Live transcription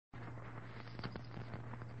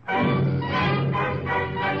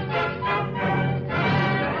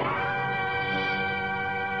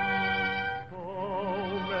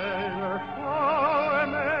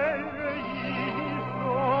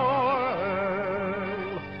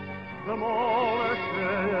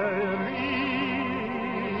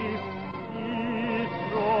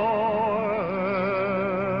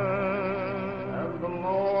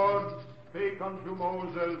Unto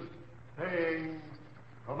Moses, saying,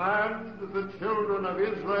 Command the children of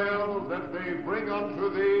Israel that they bring unto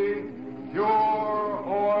thee pure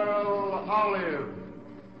oil olive,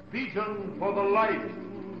 beaten for the light,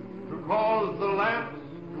 to cause the lamps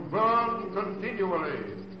to burn continually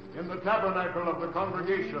in the tabernacle of the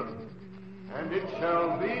congregation. And it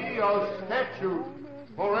shall be a statute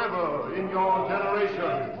forever in your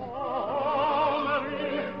generation.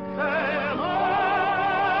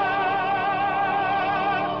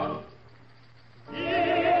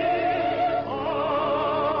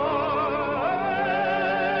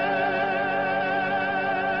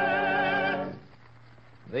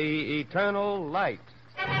 The Eternal Light.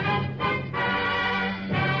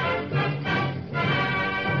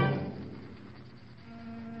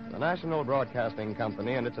 The National Broadcasting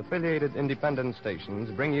Company and its affiliated independent stations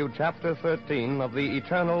bring you Chapter 13 of The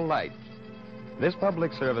Eternal Light. This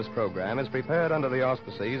public service program is prepared under the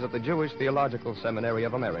auspices of the Jewish Theological Seminary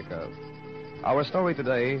of America. Our story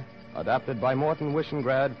today, adapted by Morton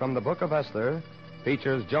Wishengrad from the Book of Esther,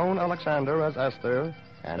 features Joan Alexander as Esther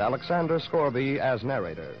and Alexander Scorby as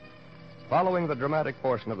narrator. Following the dramatic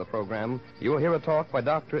portion of the program, you will hear a talk by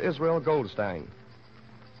Dr. Israel Goldstein.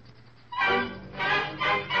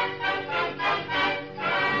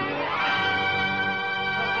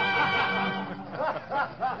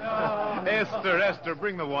 Esther,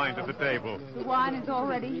 bring the wine to the table. The wine is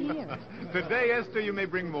already here. Today, Esther, you may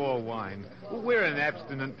bring more wine. We're an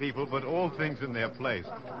abstinent people, but all things in their place.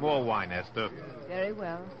 More wine, Esther. Very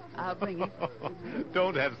well. I'll bring it.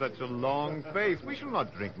 Don't have such a long face. We shall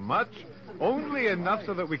not drink much. Only enough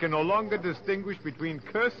so that we can no longer distinguish between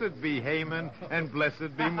cursed be Haman and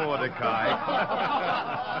blessed be Mordecai.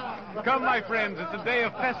 Come, my friends, it's a day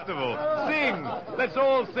of festival. Sing. Let's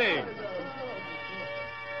all sing.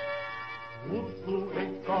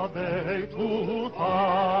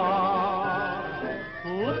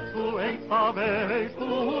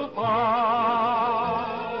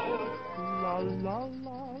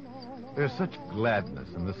 There's such gladness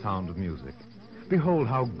in the sound of music. Behold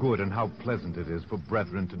how good and how pleasant it is for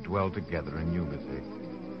brethren to dwell together in unity.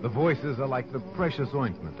 The voices are like the precious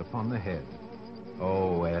ointment upon the head.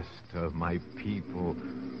 Oh, Esther, my people,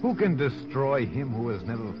 who can destroy him who has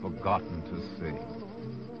never forgotten to sing?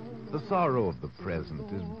 The sorrow of the present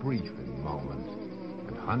is brief in moment,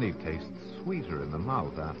 and honey tastes sweeter in the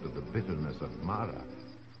mouth after the bitterness of Mara.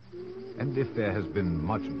 And if there has been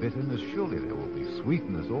much bitterness, surely there will be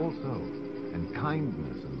sweetness also, and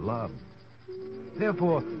kindness and love.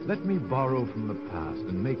 Therefore, let me borrow from the past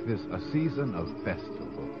and make this a season of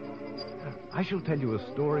festival. I shall tell you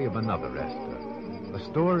a story of another Esther, a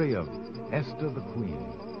story of Esther the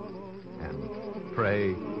Queen. And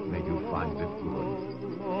pray, may you find it good.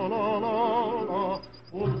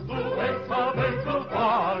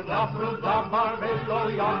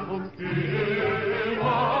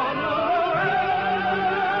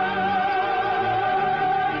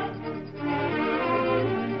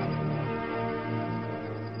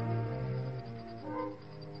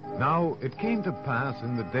 Now, it came to pass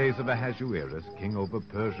in the days of Ahasuerus, king over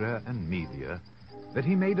Persia and Media, that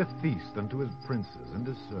he made a feast unto his princes and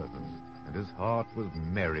his servants, and his heart was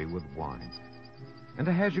merry with wine. And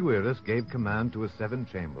Ahasuerus gave command to his 7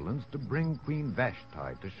 chamberlains to bring Queen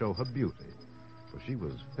Vashti to show her beauty, for she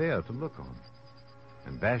was fair to look on.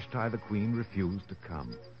 And Vashti the queen refused to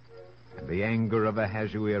come, and the anger of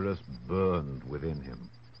Ahasuerus burned within him.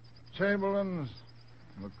 Chamberlains,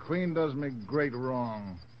 the queen does me great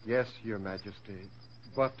wrong. Yes, Your Majesty,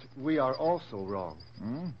 but we are also wrong.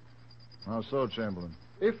 How so, Chamberlain?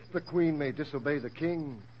 If the queen may disobey the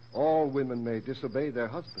king, all women may disobey their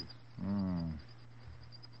husbands.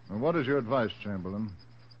 And what is your advice, Chamberlain?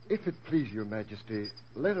 If it please Your Majesty,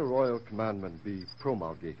 let a royal commandment be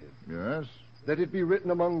promulgated. Yes? That it be written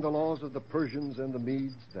among the laws of the Persians and the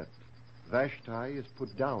Medes that Vashti is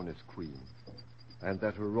put down as queen, and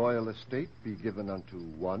that her royal estate be given unto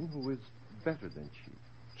one who is better than she.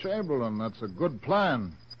 Chamberlain, that's a good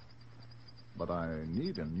plan. But I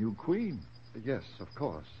need a new queen. Yes, of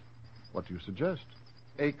course. What do you suggest?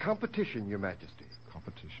 A competition, Your Majesty.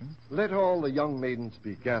 Competition? Let all the young maidens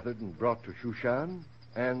be gathered and brought to Shushan,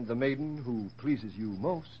 and the maiden who pleases you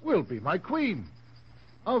most will be my queen.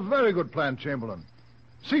 A very good plan, Chamberlain.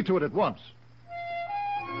 See to it at once.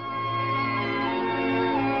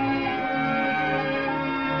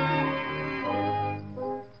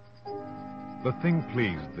 The thing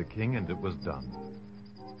pleased the king, and it was done.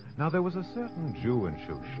 Now there was a certain Jew in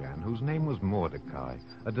Shushan whose name was Mordecai,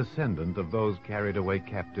 a descendant of those carried away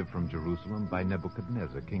captive from Jerusalem by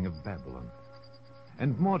Nebuchadnezzar, king of Babylon.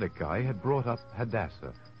 And Mordecai had brought up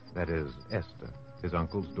Hadassah, that is, Esther, his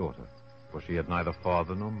uncle's daughter, for she had neither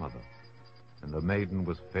father nor mother, and the maiden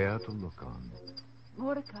was fair to look on.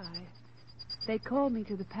 Mordecai, they call me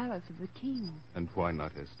to the palace of the king. And why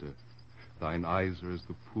not, Esther? Thine eyes are as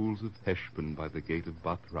the pools of Heshbon by the gate of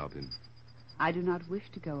Bath-Rabbim. I do not wish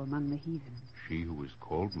to go among the heathen. She who is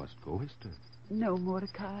called must go, Esther. No,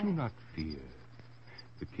 Mordecai. Do not fear.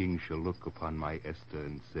 The king shall look upon my Esther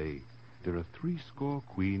and say, there are 80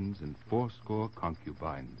 queens and 80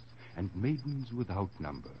 concubines, and maidens without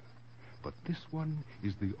number. But this one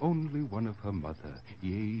is the only one of her mother.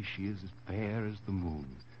 Yea, she is as fair as the moon,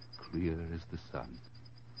 clear as the sun.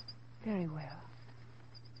 Very well.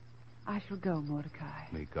 I shall go, Mordecai.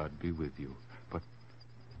 May God be with you. But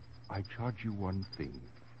I charge you one thing.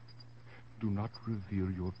 Do not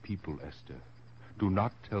reveal your people, Esther. Do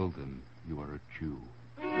not tell them you are a Jew.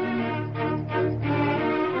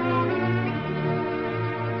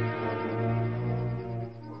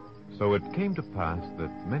 So it came to pass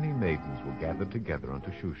that many maidens were gathered together unto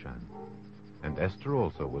Shushan, and Esther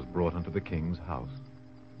also was brought unto the king's house.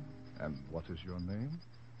 And what is your name?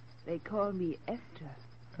 They call me Esther.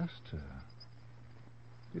 Esther.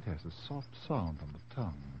 It has a soft sound on the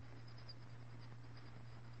tongue.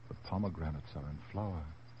 The pomegranates are in flower,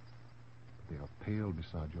 but they are pale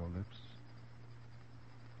beside your lips.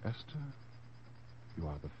 Esther, you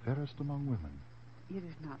are the fairest among women. It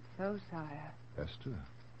is not so, sire. Esther,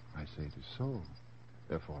 I say it is so.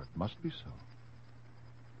 Therefore, it must be so.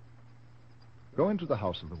 Go into the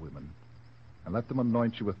house of the women, and let them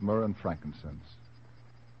anoint you with myrrh and frankincense.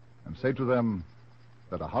 And say to them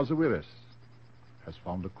that Ahasuerus has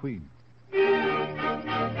found a queen.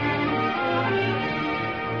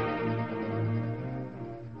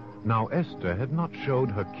 Now Esther had not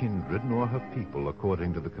showed her kindred nor her people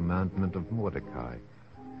according to the commandment of Mordecai,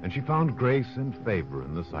 and she found grace and favor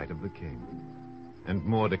in the sight of the king. And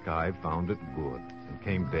Mordecai found it good, and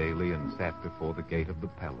came daily and sat before the gate of the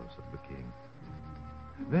palace of the king.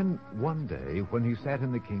 Then one day, when he sat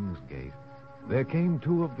in the king's gate, there came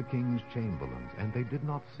 2 of the king's chamberlains, and they did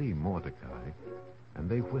not see Mordecai, and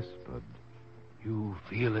they whispered, You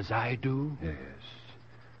feel as I do? Yes.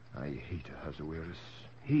 I hate Ahasuerus.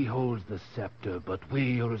 He holds the scepter, but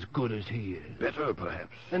we are as good as he is. Better,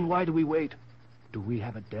 perhaps. Then why do we wait? Do we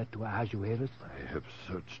have a debt to Ahasuerus? I have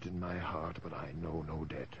searched in my heart, but I know no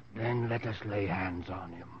debt. Then let us lay hands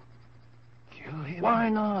on him. Kill him? Why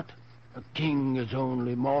not? A king is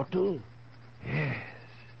only mortal. Yes.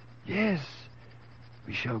 Yes.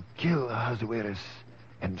 We shall kill Ahasuerus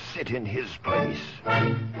and sit in his place.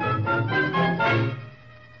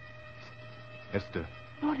 Esther,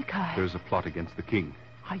 Mordecai. there's a plot against the king.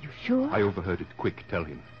 Are you sure? I overheard it. Quick, tell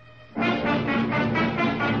him.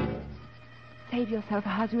 Save yourself,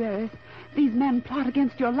 Ahasuerus. These men plot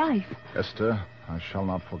against your life. Esther, I shall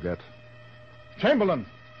not forget. Chamberlain,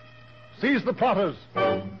 seize the plotters.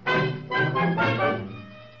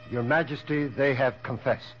 Your Majesty, they have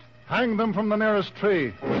confessed. Hang them from the nearest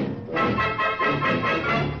tree.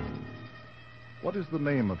 What is the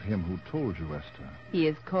name of him who told you, Esther? He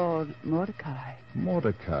is called Mordecai.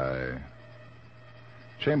 Mordecai.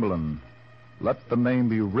 Chamberlain, let the name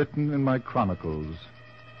be written in my chronicles,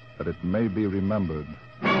 that it may be remembered.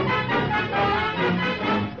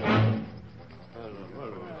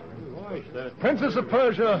 Princess of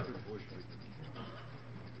Persia,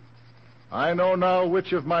 I know now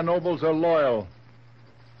which of my nobles are loyal.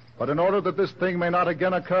 But in order that this thing may not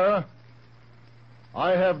again occur,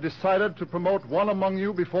 I have decided to promote one among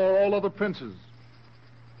you before all other princes,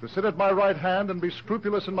 to sit at my right hand and be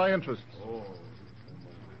scrupulous in my interests.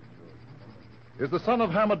 Is the son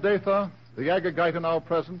of Hammedatha, the Agagite, in our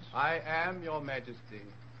presence? I am, Your Majesty.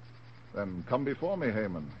 Then come before me,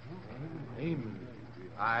 Haman. Haman.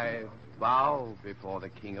 I bow before the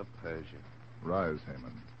king of Persia. Rise,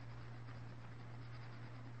 Haman.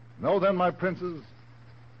 Know then, my princes,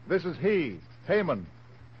 this is he, Haman,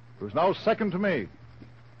 who is now second to me.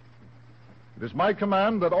 It is my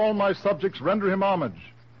command that all my subjects render him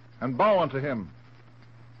homage and bow unto him.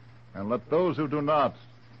 And let those who do not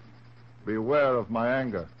beware of my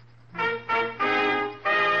anger.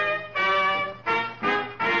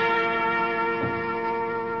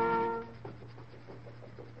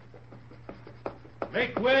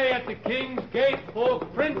 Make way at the king's gate for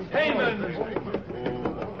Prince Haman.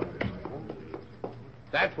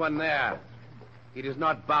 That one there, he does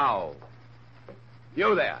not bow.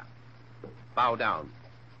 You there, bow down.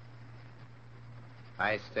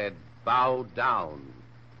 I said bow down.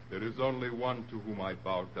 There is only one to whom I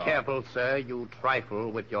bow down. Careful, sir. You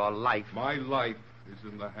trifle with your life. My life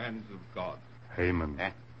is in the hands of God. Haman,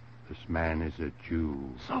 this man is a Jew.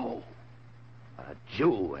 So, a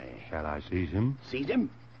Jew, eh? Shall I seize him? Seize him?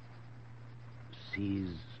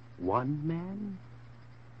 Seize one man?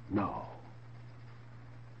 No.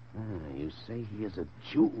 You say he is a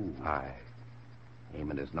Jew. Aye.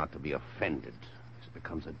 Haman is not to be offended. This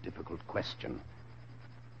becomes a difficult question.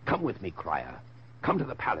 Come with me, crier. Come to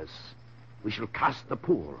the palace. We shall cast the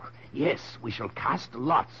pool. Yes, we shall cast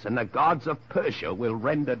lots, and the gods of Persia will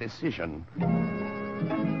render decision.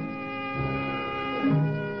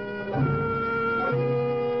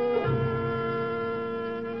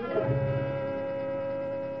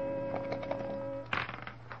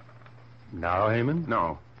 Now, Haman?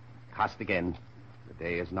 No. Cast again. The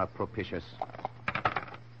day is not propitious.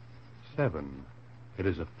 7. It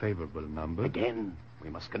is a favorable number. Again. We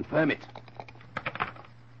must confirm it.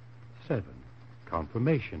 7.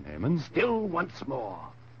 Confirmation, Haman. Still once more.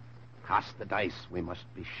 Cast the dice. We must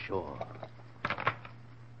be sure.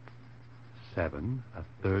 7. A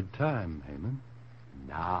third time, Haman.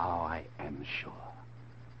 Now I am sure.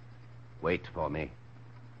 Wait for me.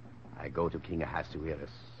 I go to King Ahasuerus.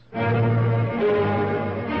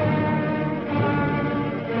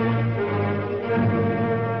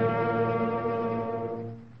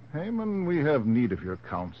 Haman, we have need of your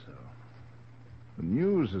counsel. The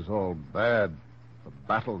news is all bad. The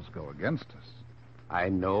battles go against us. I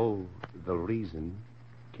know the reason,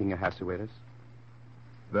 King Ahasuerus.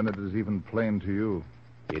 Then it is even plain to you.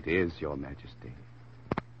 It is, Your Majesty.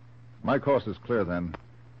 My course is clear, then.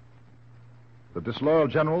 The disloyal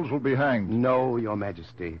generals will be hanged. No, Your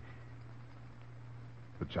Majesty.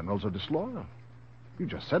 The generals are disloyal. You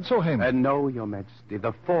just said so, Haman. No, Your Majesty.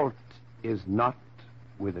 The fault is not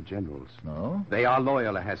with the generals. No? They are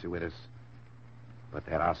loyal, Ahasuerus. But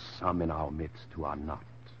there are some in our midst who are not.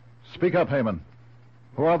 Speak up, Haman.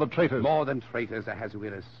 Who are the traitors? More than traitors,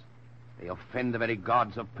 Ahasuerus. They offend the very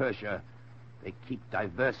gods of Persia. They keep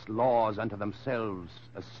diverse laws unto themselves.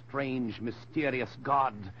 A strange, mysterious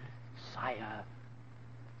god. Sire,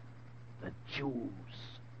 the Jews.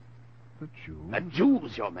 The Jews? The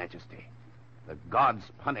Jews, Your Majesty. The gods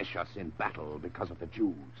punish us in battle because of the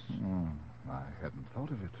Jews. I hadn't thought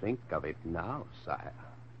of it. Think of it now, sire.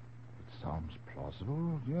 It sounds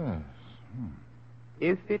plausible, yes.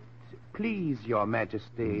 If it please Your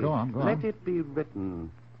Majesty, Go on. let it be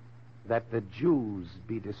written that the Jews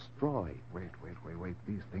be destroyed. Wait.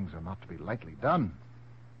 These things are not to be lightly done.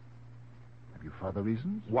 Have you further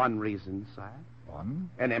reasons? One reason, sire. One?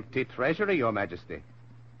 An empty treasury, Your Majesty.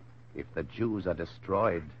 If the Jews are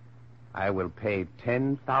destroyed, I will pay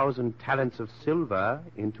 10,000 talents of silver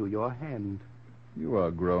into your hand. You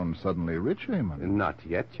are grown suddenly rich, Haman. Not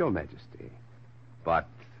yet, Your Majesty. But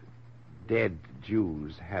dead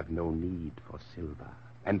Jews have no need for silver.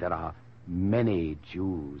 And there are many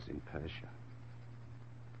Jews in Persia.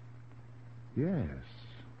 Yes.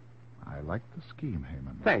 I like the scheme,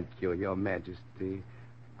 Haman. Thank you, Your Majesty.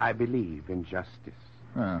 I believe in justice.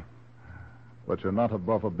 But you're not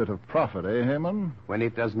above a bit of profit, eh, Haman? When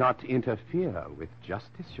it does not interfere with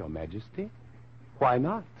justice, Your Majesty, why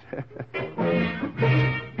not?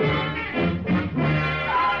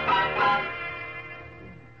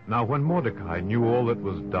 Now, when Mordecai knew all that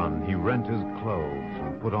was done, he rent his clothes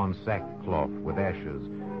and put on sackcloth with ashes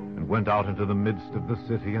and went out into the midst of the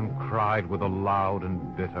city and cried with a loud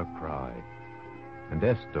and bitter cry. And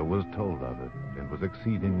Esther was told of it and was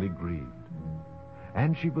exceedingly grieved.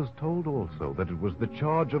 And she was told also that it was the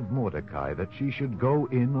charge of Mordecai that she should go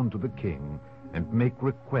in unto the king and make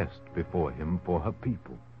request before him for her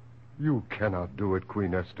people. You cannot do it,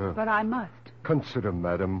 Queen Esther. But I must. Consider,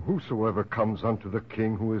 madam, whosoever comes unto the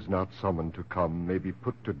king who is not summoned to come may be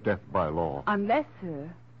put to death by law. Unless, sir,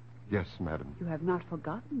 Yes, madam. you have not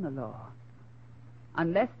forgotten the law.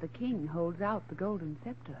 Unless the king holds out the golden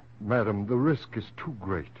scepter. Madam, the risk is too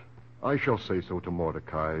great. I shall say so to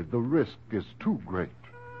Mordecai. The risk is too great.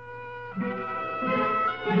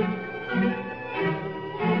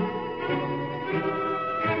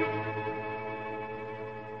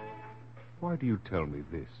 Why do you tell me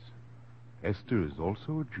this? Esther is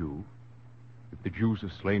also a Jew. If the Jews are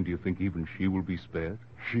slain, do you think even she will be spared?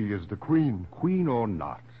 She is the queen. Queen or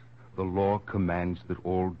not, the law commands that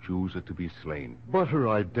all Jews are to be slain. But her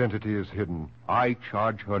identity is hidden. I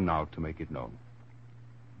charge her now to make it known.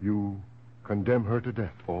 You condemn her to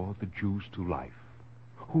death. Or the Jews to life.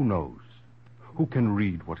 Who knows? Who can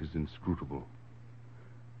read what is inscrutable?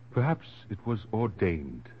 Perhaps it was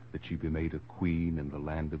ordained that she be made a queen in the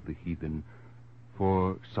land of the heathen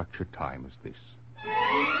for such a time as this.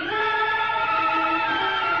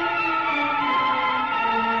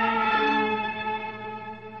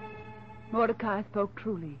 Mordecai spoke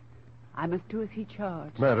truly. I must do as he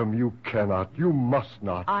charged. Madam, you cannot. You must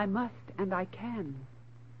not. I must, and I can.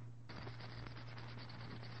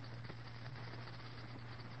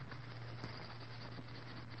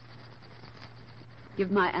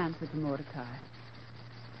 Give my answer to Mordecai.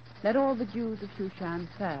 Let all the Jews of Shushan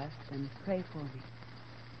fast and pray for me,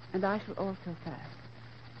 and I shall also fast.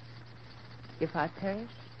 If I perish,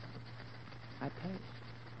 I perish.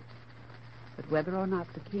 But whether or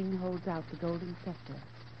not the king holds out the golden scepter,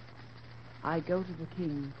 I go to the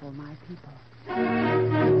king for my people.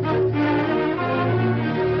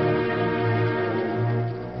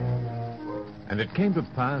 And it came to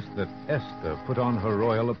pass that Esther put on her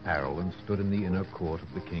royal apparel and stood in the inner court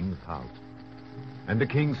of the king's house. And the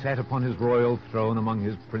king sat upon his royal throne among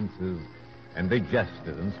his princes, and they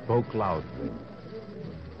jested and spoke loudly.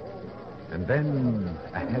 And then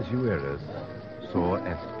Ahasuerus saw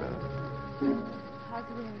Esther.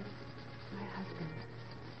 Ahasuerus, my husband.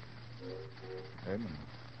 Haman,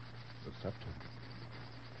 the scepter.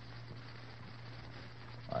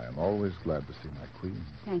 I am always glad to see my queen.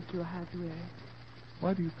 Thank you, Ahasuerus.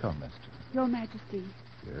 Why do you come, Esther? Your Majesty,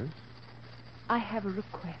 Yes? I have a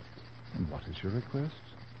request. And what is your request?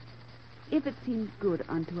 If it seems good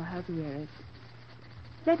unto Ahasuerus,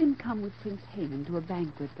 let him come with Prince Haman to a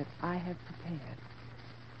banquet that I have prepared.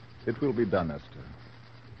 It will be done, Esther.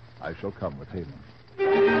 I shall come with Haman.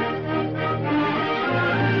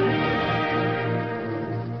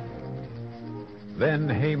 Then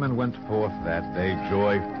Haman went forth that day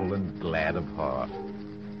joyful and glad of heart.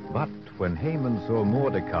 But when Haman saw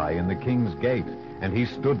Mordecai in the king's gate, and he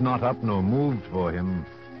stood not up nor moved for him,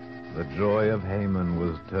 the joy of Haman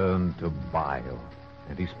was turned to bile,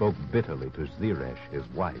 and he spoke bitterly to Zeresh, his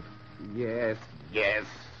wife. Yes, yes.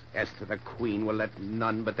 Esther the queen will let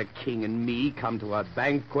none but the king and me come to her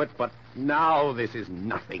banquet, but now this is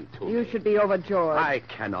nothing to me. You should be overjoyed. I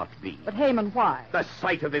cannot be. But Haman, why? The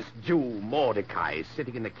sight of this Jew, Mordecai,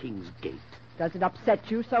 sitting in the king's gate. Does it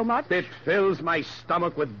upset you so much? It fills my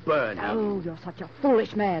stomach with burning. Oh, you're such a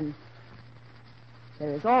foolish man.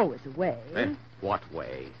 There is always a way. What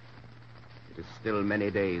way? It is still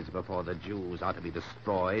many days before the Jews are to be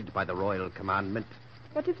destroyed by the royal commandment.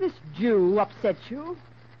 But if this Jew upsets you,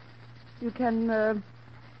 you can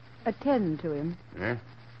attend to him.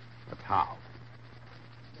 But how?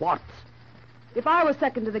 What? If I were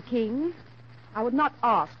second to the king, I would not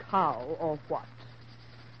ask how or what.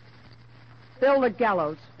 Build a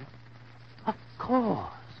gallows. Of course.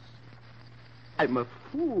 I'm a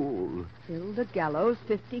fool. Build a gallows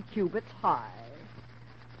 50 cubits high.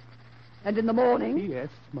 And in the morning... Yes,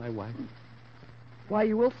 my wife. Why,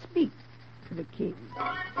 you will speak to the king.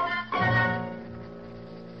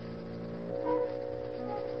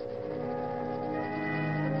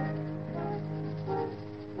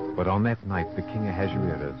 But on that night the king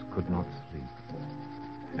Ahasuerus could not sleep.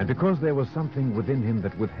 And because there was something within him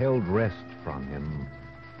that withheld rest from him,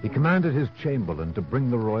 he commanded his chamberlain to bring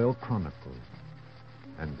the royal chronicles.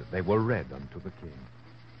 And they were read unto the king.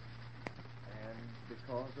 And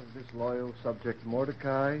because of this loyal subject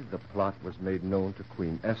Mordecai, the plot was made known to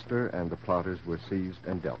Queen Esther, and the plotters were seized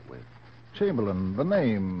and dealt with. Chamberlain, the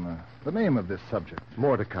name of this subject.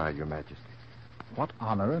 Mordecai, Your Majesty. What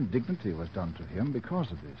honor and dignity was done to him because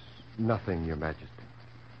of this? Nothing, Your Majesty.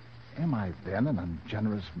 Am I then an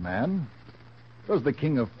ungenerous man? Does the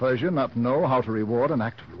king of Persia not know how to reward an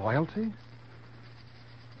act of loyalty?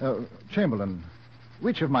 Chamberlain,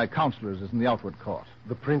 which of my counselors is in the outward court?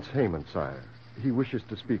 The Prince Haman, sire. He wishes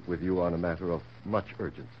to speak with you on a matter of much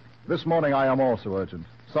urgency. This morning I am also urgent.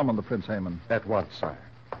 Summon the Prince Haman. At once, sire.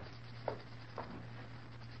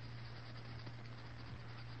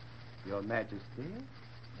 Your Majesty?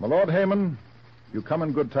 My Lord Haman, you come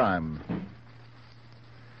in good time.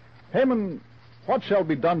 Haman, what shall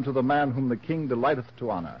be done to the man whom the king delighteth to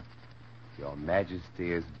honor? Your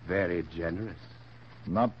Majesty is very generous.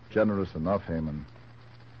 Not generous enough, Haman.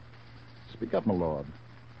 Speak up, my lord.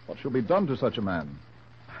 What shall be done to such a man?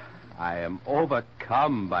 I am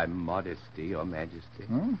overcome by modesty, Your Majesty.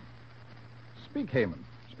 Speak, Haman.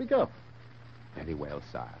 Speak up. Very well,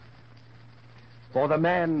 sire. For the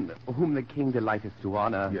man whom the king delighteth to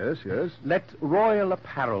honor... Yes, yes. Let royal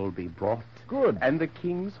apparel be brought. Good. And the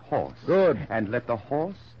king's horse. Good. And let the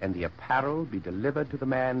horse and the apparel be delivered to the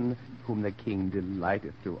man whom the king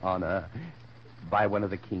delighteth to honor by one of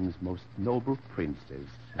the king's most noble princes.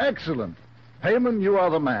 Excellent. Haman, you are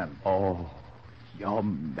the man. Oh, Your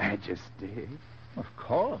Majesty. Of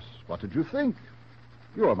course. What did you think?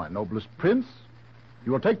 You are my noblest prince.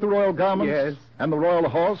 You will take the royal garments Yes. and the royal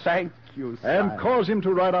horse Thank you, sire. and cause him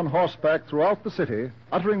to ride on horseback throughout the city,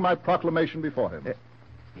 uttering my proclamation before him.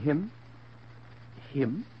 Him?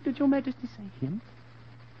 Him? Did your Majesty say him?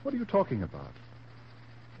 What are you talking about?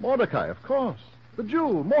 Mordecai, of course. The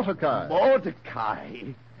Jew, Mordecai.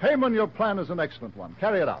 Mordecai. Haman, your plan is an excellent one.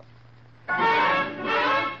 Carry it out.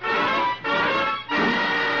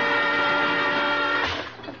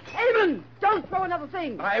 Haman, don't throw another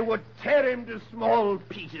thing. I would tear him to small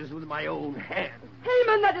pieces with my own hand.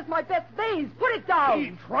 Haman, that is my best vase. Put it down.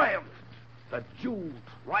 He triumphed. The Jew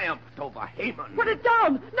triumphed over Haman. Put it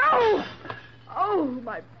down. No! Oh,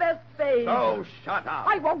 my best vase. Oh, shut up.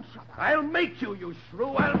 I won't shut up. I'll make you, you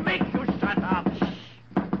shrew. I'll make you shut up.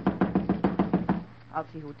 I'll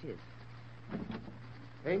see who it is.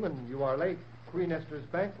 Haman, you are late. Queen Esther's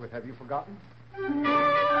banquet. Have you forgotten?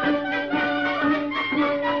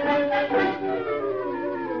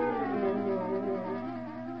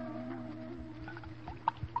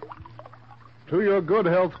 To your good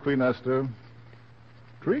health, Queen Esther.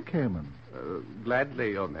 Drink, Haman.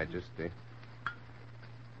 Gladly, Your Majesty.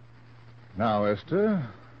 Now, Esther,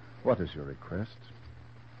 what is your request?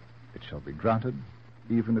 It shall be granted,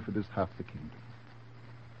 even if it is half the kingdom.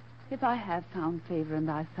 If I have found favor in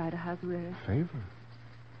thy sight, Ahasuerus. Favor?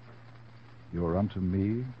 You are unto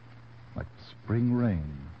me like the spring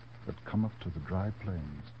rain that cometh to the dry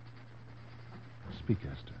plains. Speak,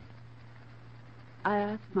 Esther. I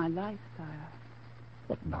ask my life, sire.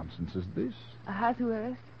 What nonsense is this?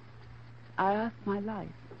 Ahasuerus, I ask my life.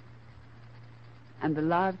 And the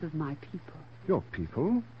lives of my people. Your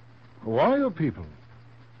people? Who are your people?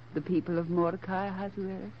 The people of Mordecai,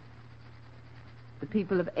 Ahasuerus. The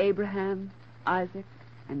people of Abraham, Isaac,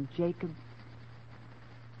 and Jacob.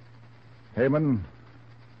 Haman,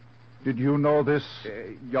 did you know this?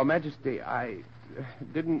 Your Majesty, I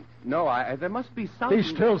didn't know. There must be some... Be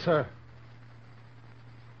still, sir.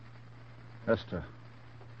 Esther,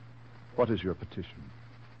 what is your petition?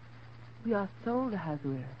 We are sold,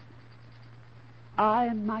 Ahasuerus. I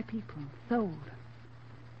and my people, sold.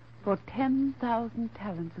 For 10,000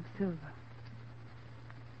 talents of silver.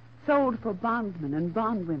 Sold for bondsmen and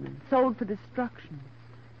bondwomen. Sold for destruction.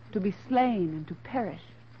 To be slain and to perish.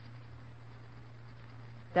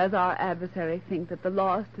 Does our adversary think that the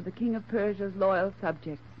loss to the King of Persia's loyal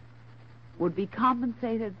subjects would be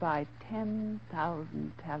compensated by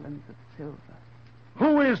 10,000 talents of silver?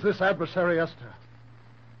 Who is this adversary, Esther?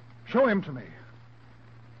 Show him to me.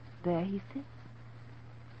 There he sits.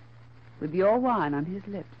 With your wine on his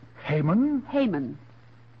lips. Haman? Haman.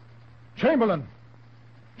 Chamberlain!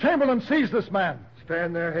 Chamberlain, seize this man.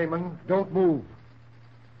 Stand there, Haman. Don't move.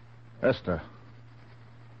 Esther,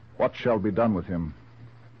 what shall be done with him?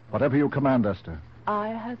 Whatever you command, Esther. I,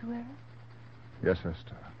 Ahasuerus? Yes,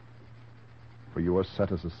 Esther. For you are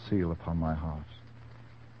set as a seal upon my heart.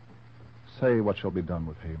 Say what shall be done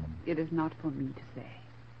with Haman. It is not for me to say.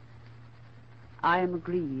 I am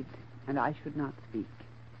aggrieved, and I should not speak.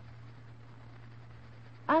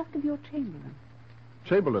 Ask of your chamberlain.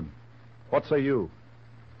 Chamberlain, what say you?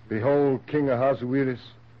 Behold, King Ahasuerus,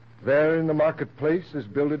 there in the marketplace is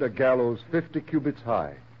builded a gallows 50 cubits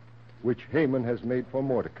high, which Haman has made for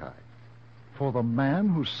Mordecai. For the man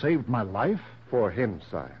who saved my life? For him,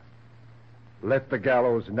 sire. Let the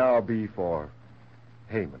gallows now be for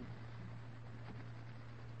Haman.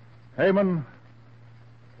 Haman,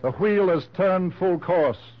 the wheel has turned full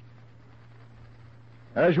course.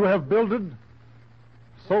 As you have builded,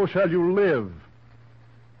 so shall you live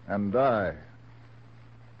and die.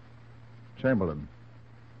 Chamberlain,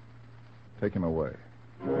 take him away.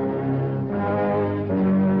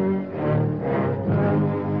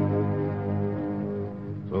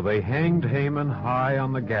 So they hanged Haman high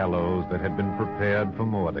on the gallows that had been prepared for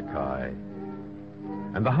Mordecai.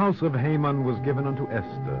 And the house of Haman was given unto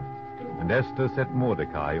Esther, and Esther set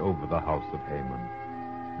Mordecai over the house of Haman.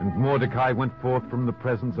 And Mordecai went forth from the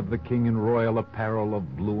presence of the king in royal apparel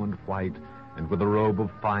of blue and white, and with a robe of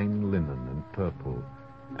fine linen and purple.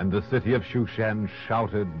 And the city of Shushan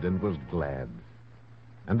shouted and was glad.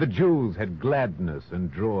 And the Jews had gladness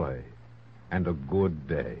and joy, and a good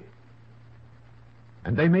day.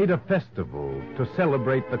 And they made a festival to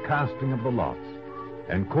celebrate the casting of the lots,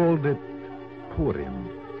 and called it Purim.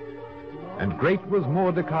 And great was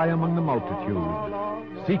Mordecai among the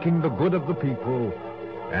multitude, seeking the good of the people,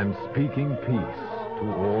 and speaking peace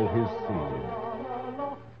to all his seed.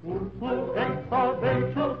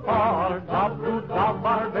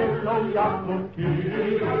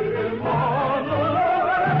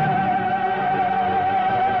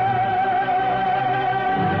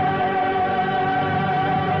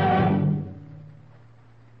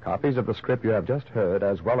 Cut. Copies of the script you have just heard,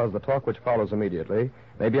 as well as the talk which follows immediately,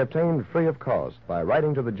 may be obtained free of cost by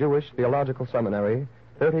writing to the Jewish Theological Seminary,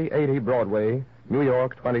 3080 Broadway, New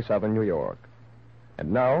York, 27, New York.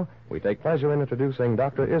 And now, we take pleasure in introducing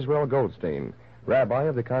Dr. Israel Goldstein, Rabbi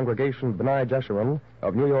of the Congregation B'nai Jeshurun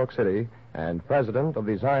of New York City and President of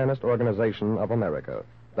the Zionist Organization of America.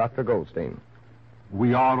 Dr. Goldstein.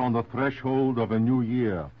 We are on the threshold of a new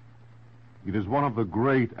year. It is one of the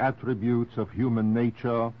great attributes of human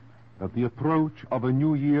nature that the approach of a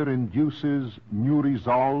new year induces new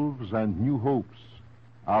resolves and new hopes.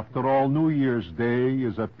 After all, New Year's Day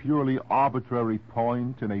is a purely arbitrary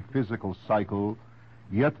point in a physical cycle,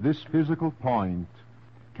 yet this physical point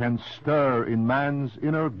can stir in man's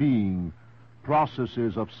inner being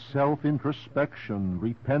processes of self-introspection,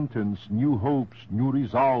 repentance, new hopes, new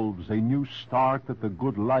resolves, a new start at the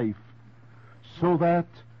good life, so that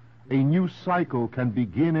a new cycle can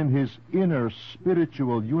begin in his inner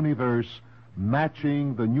spiritual universe,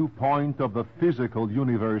 matching the new point of the physical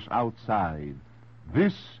universe outside.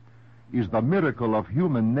 This is the miracle of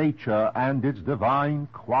human nature and its divine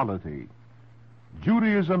quality.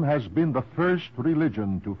 Judaism has been the first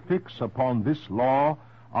religion to fix upon this law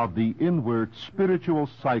of the inward spiritual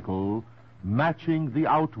cycle matching the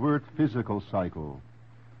outward physical cycle.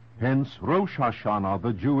 Hence, Rosh Hashanah,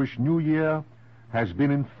 the Jewish New Year, has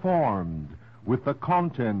been informed with the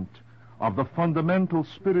content of the fundamental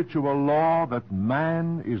spiritual law that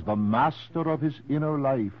man is the master of his inner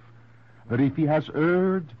life, that if he has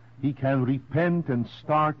erred, he can repent and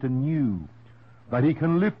start anew, that he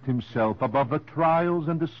can lift himself above the trials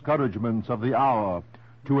and discouragements of the hour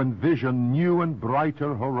to envision new and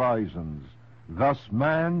brighter horizons. Thus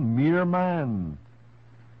man, mere man,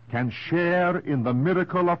 can share in the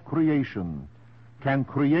miracle of creation, can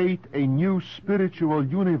create a new spiritual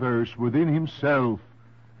universe within himself,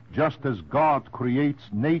 just as God creates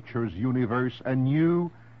nature's universe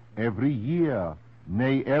anew every year,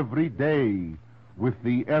 nay, every day, with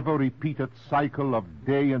the ever-repeated cycle of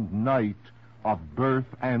day and night, of birth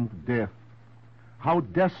and death. How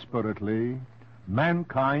desperately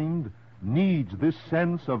mankind needs this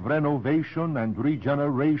sense of renovation and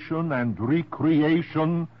regeneration and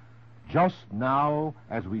recreation just now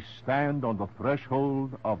as we stand on the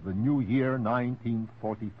threshold of the new year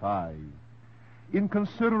 1945. In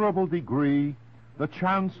considerable degree, the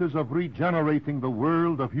chances of regenerating the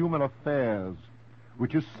world of human affairs,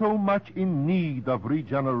 which is so much in need of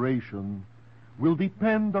regeneration, will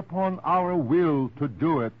depend upon our will to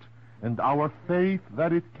do it and our faith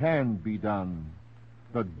that it can be done.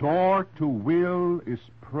 The door to will is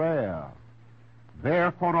prayer.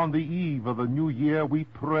 Therefore, on the eve of the new year, we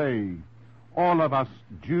pray. All of us,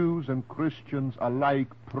 Jews and Christians alike,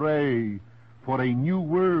 pray for a new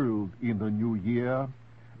world in the new year,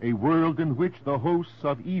 a world in which the hosts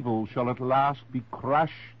of evil shall at last be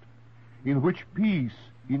crushed, in which peace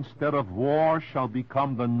instead of war shall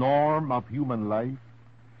become the norm of human life,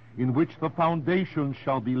 in which the foundation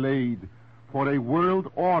shall be laid for a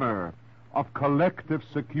world order of collective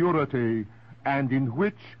security, and in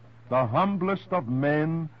which the humblest of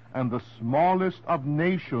men and the smallest of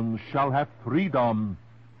nations shall have freedom,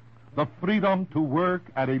 the freedom to work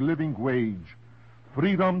at a living wage,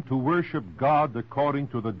 freedom to worship God according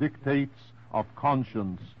to the dictates of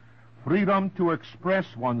conscience, freedom to express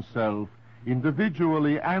oneself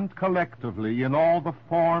individually and collectively in all the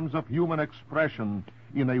forms of human expression,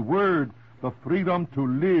 in a word, the freedom to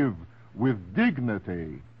live with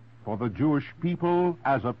dignity for the Jewish people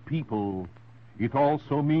as a people. It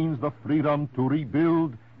also means the freedom to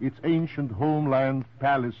rebuild its ancient homeland,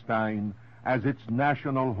 Palestine, as its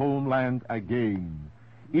national homeland again.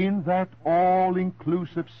 In that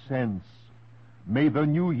all-inclusive sense, may the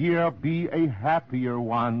new year be a happier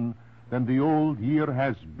one than the old year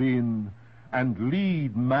has been, and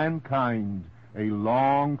lead mankind a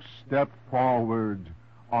long step forward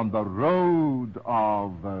on the road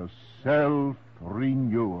of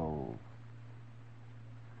self-renewal.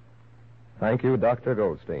 Thank you, Dr.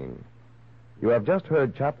 Goldstein. You have just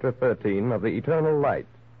heard Chapter 13 of The Eternal Light.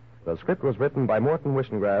 The script was written by Morton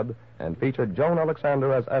Wishengrad and featured Joan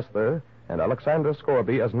Alexander as Esther and Alexander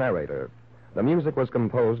Scorby as narrator. The music was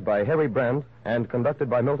composed by Harry Brent and conducted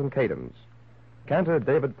by Milton Cadams. Cantor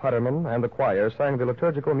David Putterman and the choir sang the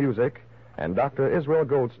liturgical music, and Dr. Israel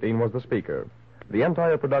Goldstein was the speaker. The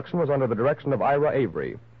entire production was under the direction of Ira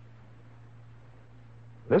Avery.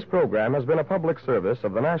 This program has been a public service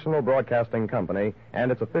of the National Broadcasting Company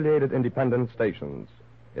and its affiliated independent stations.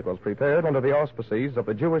 It was prepared under the auspices of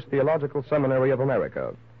the Jewish Theological Seminary of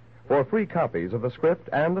America. For free copies of the script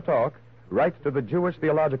and the talk, write to the Jewish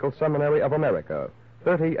Theological Seminary of America,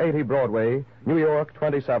 3080 Broadway, New York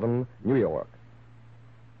 27, New York.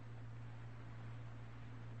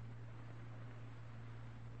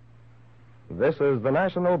 This is the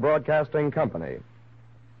National Broadcasting Company.